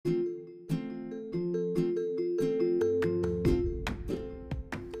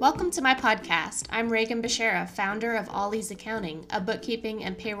Welcome to my podcast. I'm Reagan Bashara, founder of Ollie's Accounting, a bookkeeping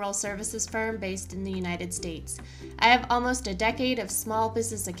and payroll services firm based in the United States. I have almost a decade of small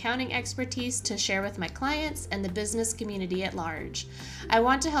business accounting expertise to share with my clients and the business community at large. I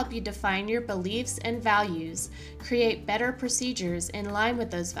want to help you define your beliefs and values, create better procedures in line with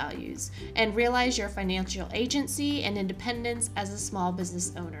those values, and realize your financial agency and independence as a small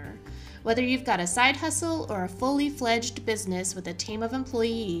business owner. Whether you've got a side hustle or a fully fledged business with a team of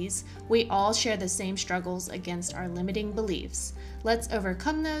employees, we all share the same struggles against our limiting beliefs. Let's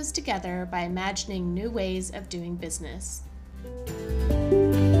overcome those together by imagining new ways of doing business.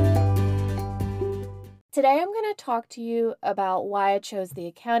 Today I'm going to talk to you about why I chose the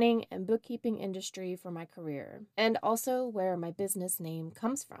accounting and bookkeeping industry for my career, and also where my business name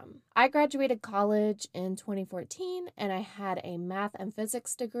comes from. I graduated college in 2014, and I had a math and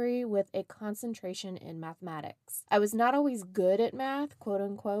physics degree with a concentration in mathematics. I was not always good at math, quote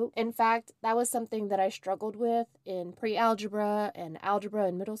unquote. In fact, that was something that I struggled with in pre-algebra and algebra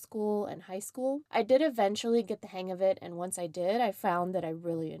in middle school and high school. I did eventually get the hang of it, and once I did, I found that I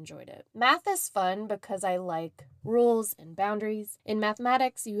really enjoyed it. Math is fun because I like rules and boundaries. In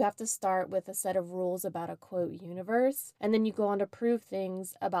mathematics, you have to start with a set of rules about a quote universe, and then you go on to prove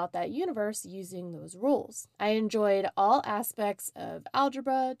things about that universe using those rules. I enjoyed all aspects of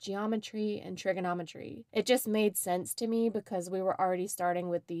algebra, geometry, and trigonometry. It just made sense to me because we were already starting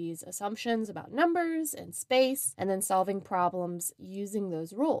with these assumptions about numbers and space, and then solving problems using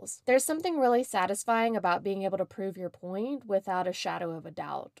those rules. There's something really satisfying about being able to prove your point without a shadow of a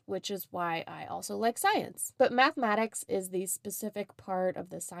doubt, which is why I also like science. But mathematics is the specific part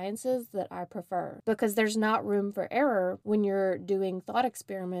of the sciences that I prefer because there's not room for error when you're doing thought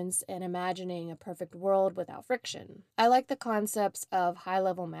experiments and imagining a perfect world without friction. I like the concepts of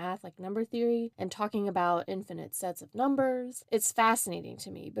high-level math like number theory and talking about infinite sets of numbers. It's fascinating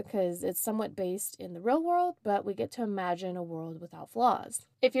to me because it's somewhat based in the real world, but we get to imagine a world without flaws.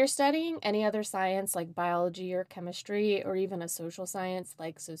 If you're studying any other science like biology or chemistry, or even a social science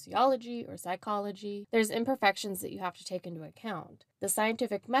like sociology or psychology, there's imperfections that you have to take into account. The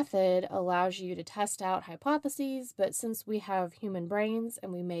scientific method allows you to test out hypotheses, but since we have human brains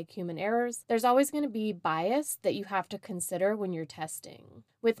and we make human errors, there's always going to be bias that you have to consider when you're testing.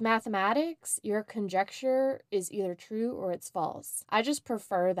 With mathematics, your conjecture is either true or it's false. I just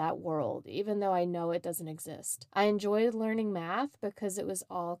prefer that world, even though I know it doesn't exist. I enjoyed learning math because it was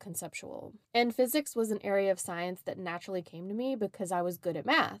all conceptual. And physics was an area of science that naturally came to me because I was good at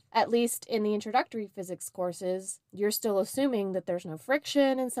math. At least in the introductory physics courses, you're still assuming that there's no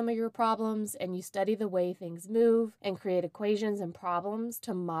friction in some of your problems, and you study the way things move and create equations and problems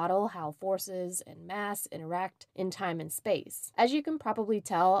to model how forces and mass interact in time and space. As you can probably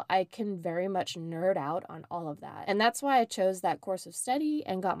tell, I can very much nerd out on all of that, and that's why I chose that course of study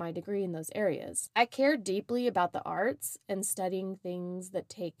and got my degree in those areas. I care deeply about the arts and studying things that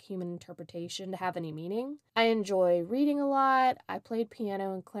take human interpretation to have any meaning. I enjoy reading a lot. I played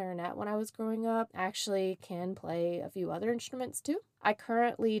piano and clarinet when I was growing up. I actually can play a few other instruments too. I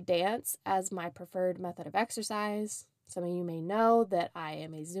currently dance as my preferred method of exercise. Some of you may know that I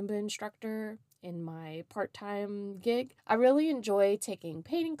am a Zumba instructor in my part-time gig. I really enjoy taking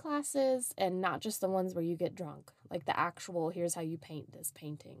painting classes, and not just the ones where you get drunk, like the actual here's how you paint this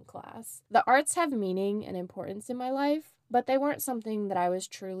painting class. The arts have meaning and importance in my life, but they weren't something that I was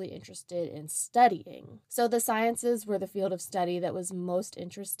truly interested in studying. So the sciences were the field of study that was most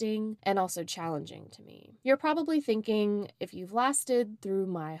interesting and also challenging to me. You're probably thinking, if you've lasted through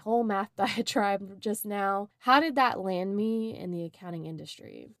my whole math diatribe just now, how did that land me in the accounting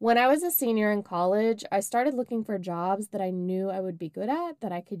industry? When I was a senior in college, I started looking for jobs that I knew I would be good at,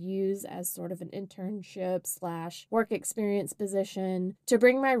 that I could use as sort of an internship / work experience position to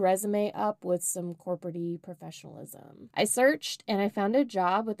bring my resume up with some corporate-y professionalism. I searched and I found a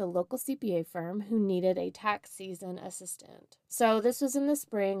job with a local CPA firm who needed a tax season assistant. So this was in the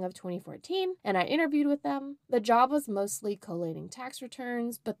spring of 2014, and I interviewed with them. The job was mostly collating tax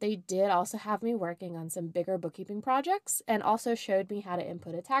returns, but they did also have me working on some bigger bookkeeping projects and also showed me how to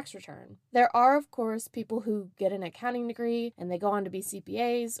input a tax return. There are, of course, people who get an accounting degree and they go on to be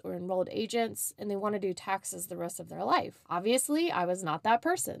CPAs or enrolled agents and they want to do taxes the rest of their life. Obviously, I was not that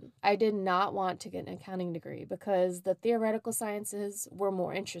person. I did not want to get an accounting degree because the theoretical sciences were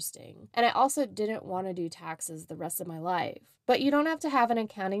more interesting, and I also didn't want to do taxes the rest of my life. But you don't have to have an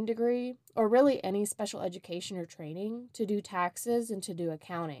accounting degree or really any special education or training to do taxes and to do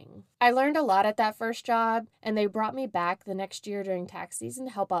accounting. I learned a lot at that first job, and they brought me back the next year during tax season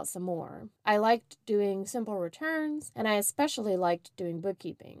to help out some more. I liked doing simple returns, and I especially liked doing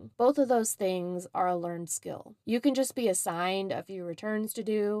bookkeeping. Both of those things are a learned skill. You can just be assigned a few returns to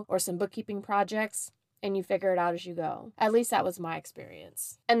do or some bookkeeping projects, and you figure it out as you go. At least that was my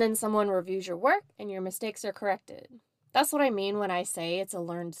experience. And then someone reviews your work and your mistakes are corrected. That's what I mean when I say it's a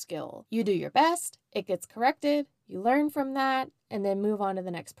learned skill. You do your best, it gets corrected, you learn from that, and then move on to the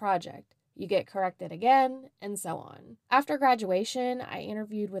next project. You get corrected again, and so on. After graduation, I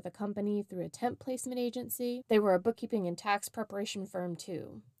interviewed with a company through a temp placement agency. They were a bookkeeping and tax preparation firm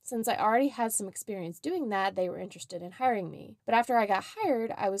too. Since I already had some experience doing that, they were interested in hiring me. But after I got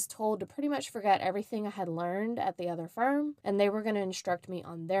hired, I was told to pretty much forget everything I had learned at the other firm, and they were going to instruct me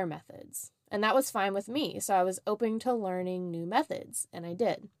on their methods. And that was fine with me, so I was open to learning new methods, and I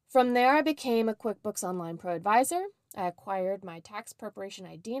did. From there, I became a QuickBooks Online Pro Advisor. I acquired my tax preparation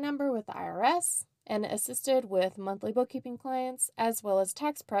ID number with the IRS and assisted with monthly bookkeeping clients as well as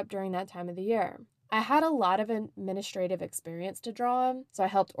tax prep during that time of the year. I had a lot of administrative experience to draw on, so I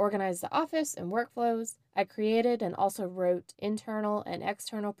helped organize the office and workflows. I created and also wrote internal and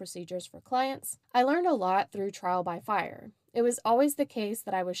external procedures for clients. I learned a lot through trial by fire. It was always the case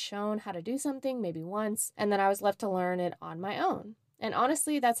that I was shown how to do something maybe once, and then I was left to learn it on my own. And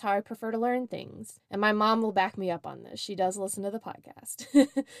honestly, that's how I prefer to learn things. And my mom will back me up on this. She does listen to the podcast.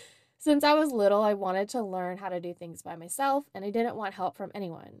 Since I was little, I wanted to learn how to do things by myself, and I didn't want help from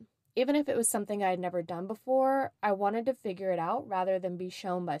anyone. Even if it was something I had never done before, I wanted to figure it out rather than be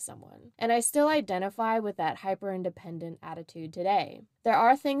shown by someone. And I still identify with that hyper-independent attitude today. There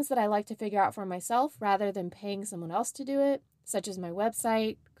are things that I like to figure out for myself rather than paying someone else to do it, such as my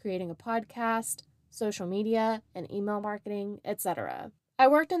website, creating a podcast, social media, and email marketing, etc. I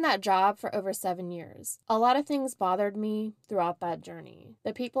worked in that job for over 7 years. A lot of things bothered me throughout that journey.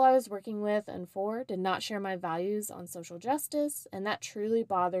 The people I was working with and for did not share my values on social justice, and that truly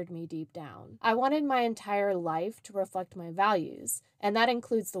bothered me deep down. I wanted my entire life to reflect my values, and that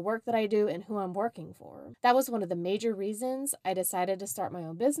includes the work that I do and who I'm working for. That was one of the major reasons I decided to start my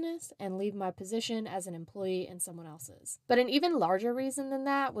own business and leave my position as an employee in someone else's. But an even larger reason than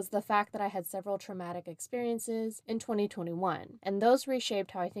that was the fact that I had several traumatic experiences in 2021, and those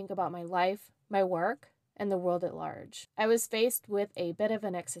reshaped how I think about my life, my work, and the world at large. I was faced with a bit of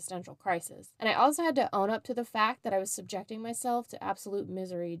an existential crisis, and I also had to own up to the fact that I was subjecting myself to absolute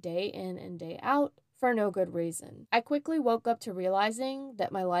misery day in and day out for no good reason. I quickly woke up to realizing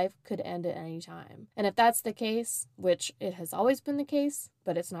that my life could end at any time. And if that's the case, which it has always been the case,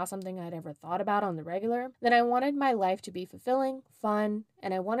 but it's not something I'd ever thought about on the regular, then I wanted my life to be fulfilling, fun,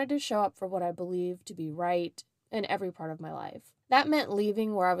 and I wanted to show up for what I believed to be right in every part of my life. That meant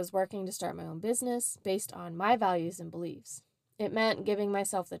leaving where I was working to start my own business based on my values and beliefs. It meant giving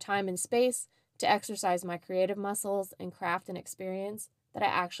myself the time and space to exercise my creative muscles and craft an experience that I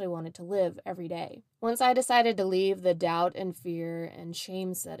actually wanted to live every day. Once I decided to leave, the doubt and fear and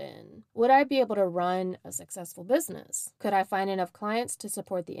shame set in. Would I be able to run a successful business? Could I find enough clients to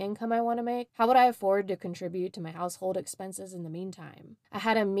support the income I want to make? How would I afford to contribute to my household expenses in the meantime? I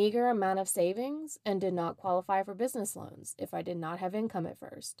had a meager amount of savings and did not qualify for business loans if I did not have income at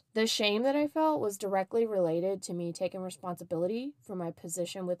first. The shame that I felt was directly related to me taking responsibility for my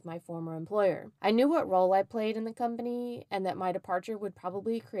position with my former employer. I knew what role I played in the company and that my departure would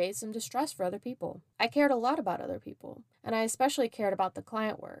probably create some distress for other people. I cared a lot about other people, and I especially cared about the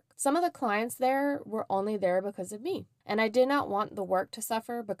client work. Some of the clients there were only there because of me, and I did not want the work to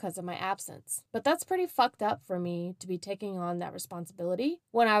suffer because of my absence. But that's pretty fucked up for me to be taking on that responsibility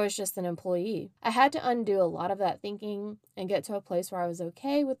when I was just an employee. I had to undo a lot of that thinking and get to a place where I was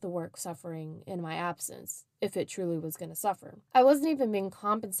okay with the work suffering in my absence, if it truly was going to suffer. I wasn't even being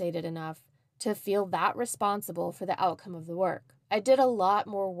compensated enough to feel that responsible for the outcome of the work. I did a lot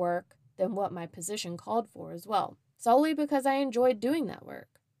more work than what my position called for as well, solely because I enjoyed doing that work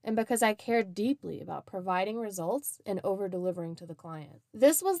and because I cared deeply about providing results and over-delivering to the client.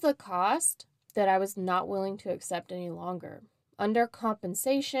 This was the cost that I was not willing to accept any longer.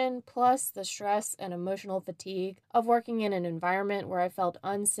 Undercompensation plus the stress and emotional fatigue of working in an environment where I felt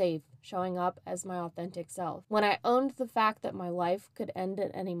unsafe showing up as my authentic self. When I owned the fact that my life could end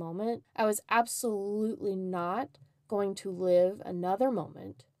at any moment, I was absolutely not going to live another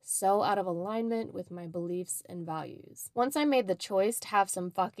moment so out of alignment with my beliefs and values. Once I made the choice to have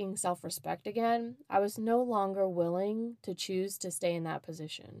some fucking self-respect again, I was no longer willing to choose to stay in that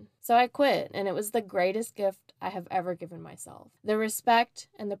position. So I quit, and it was the greatest gift I have ever given myself. The respect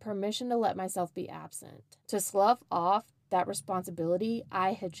and the permission to let myself be absent, to slough off that responsibility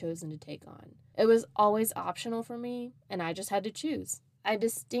I had chosen to take on. It was always optional for me, and I just had to choose. I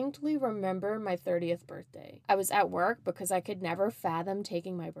distinctly remember my 30th birthday. I was at work because I could never fathom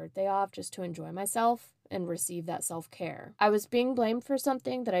taking my birthday off just to enjoy myself and receive that self-care. I was being blamed for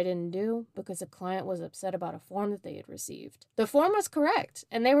something that I didn't do because a client was upset about a form that they had received. The form was correct,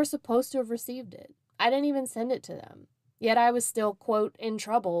 and they were supposed to have received it. I didn't even send it to them. Yet I was still, quote, in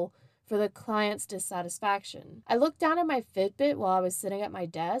trouble for the client's dissatisfaction. I looked down at my Fitbit while I was sitting at my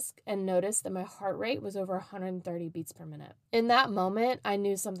desk and noticed that my heart rate was over 130 beats per minute. In that moment, I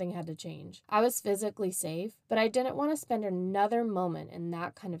knew something had to change. I was physically safe, but I didn't want to spend another moment in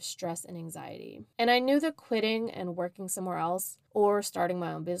that kind of stress and anxiety. And I knew that quitting and working somewhere else or starting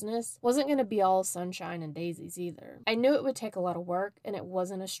my own business wasn't going to be all sunshine and daisies either. I knew it would take a lot of work and it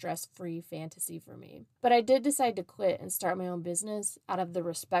wasn't a stress-free fantasy for me. But I did decide to quit and start my own business out of the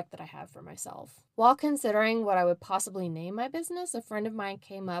respect that I have for myself. While considering what I would possibly name my business, a friend of mine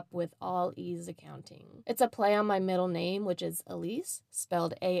came up with All Ease Accounting. It's a play on my middle name, which is Alese,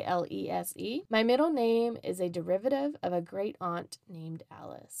 spelled A-L-E-S-E. My middle name is a derivative of a great aunt named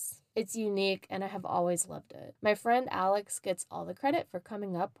Alice. It's unique, and I have always loved it. My friend Alex gets all the credit for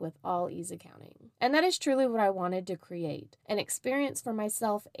coming up with All Ease Accounting. And that is truly what I wanted to create, an experience for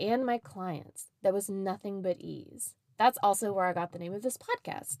myself and my clients that was nothing but ease. That's also where I got the name of this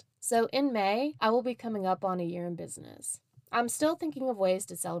podcast. So in May, I will be coming up on a year in business. I'm still thinking of ways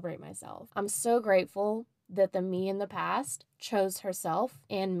to celebrate myself. I'm so grateful that the me in the past chose herself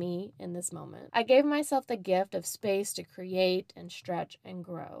and me in this moment. I gave myself the gift of space to create and stretch and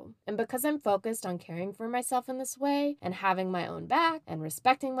grow. And because I'm focused on caring for myself in this way and having my own back and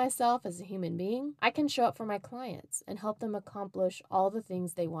respecting myself as a human being, I can show up for my clients and help them accomplish all the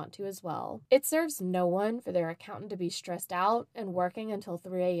things they want to as well. It serves no one for their accountant to be stressed out and working until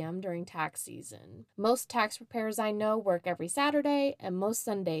 3 a.m. during tax season. Most tax preparers I know work every Saturday and most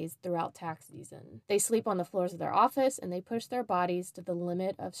Sundays throughout tax season. They sleep on the floors of their office and they push their bodies to the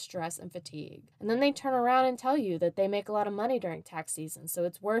limit of stress and fatigue. And then they turn around and tell you that they make a lot of money during tax season, so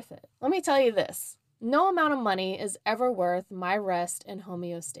it's worth it. Let me tell you this. No amount of money is ever worth my rest and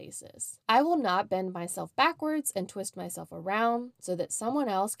homeostasis. I will not bend myself backwards and twist myself around so that someone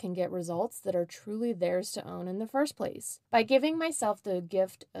else can get results that are truly theirs to own in the first place. By giving myself the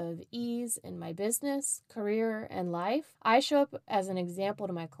gift of ease in my business, career, and life, I show up as an example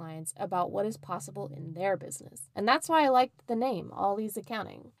to my clients about what is possible in their business. And that's why I like the name, All Ease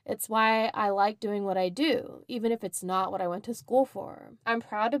Accounting. It's why I like doing what I do, even if it's not what I went to school for. I'm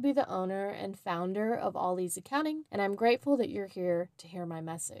proud to be the owner and founder of All Ease Accounting, and I'm grateful that you're here to hear my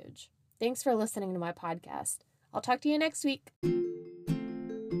message. Thanks for listening to my podcast. I'll talk to you next week.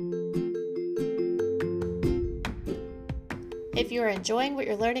 If you are enjoying what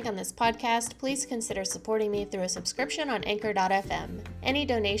you're learning on this podcast, please consider supporting me through a subscription on Anchor.fm. Any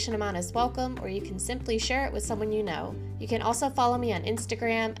donation amount is welcome, or you can simply share it with someone you know. You can also follow me on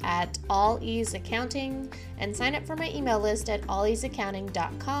Instagram at alleaseaccounting and sign up for my email list at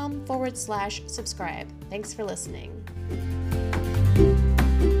alleaseaccounting.com/subscribe. Thanks for listening.